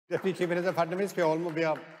Deputy Chief Minister Fadnavis, we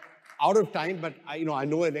are out of time, but I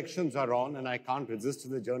know elections are on, and I can't resist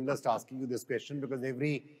as a journalist asking you this question because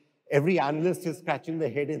every analyst is scratching their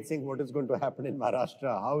head and saying what is going to happen in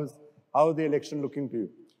Maharashtra. How is the election looking to you?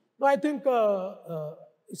 No, I think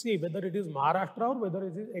see, whether it is Maharashtra or whether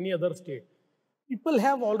it is any other state, people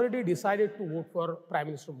have already decided to vote for Prime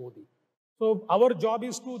Minister Modi. So our job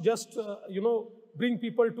is to just bring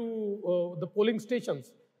people to the polling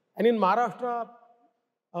stations. And in Maharashtra,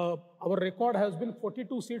 our record has been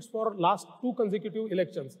 42 seats for last 2 consecutive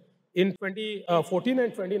elections. In 2014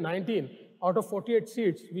 and 2019, out of 48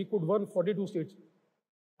 seats, we could win 42 seats.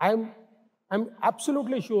 I'm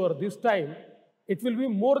absolutely sure this time it will be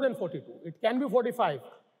more than 42. It can be 45,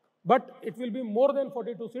 but it will be more than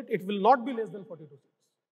 42 seats. It will not be less than 42 seats.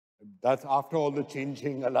 That's after all the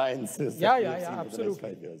changing alliances. Yeah, absolutely. For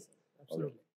the next 5 years. Absolutely.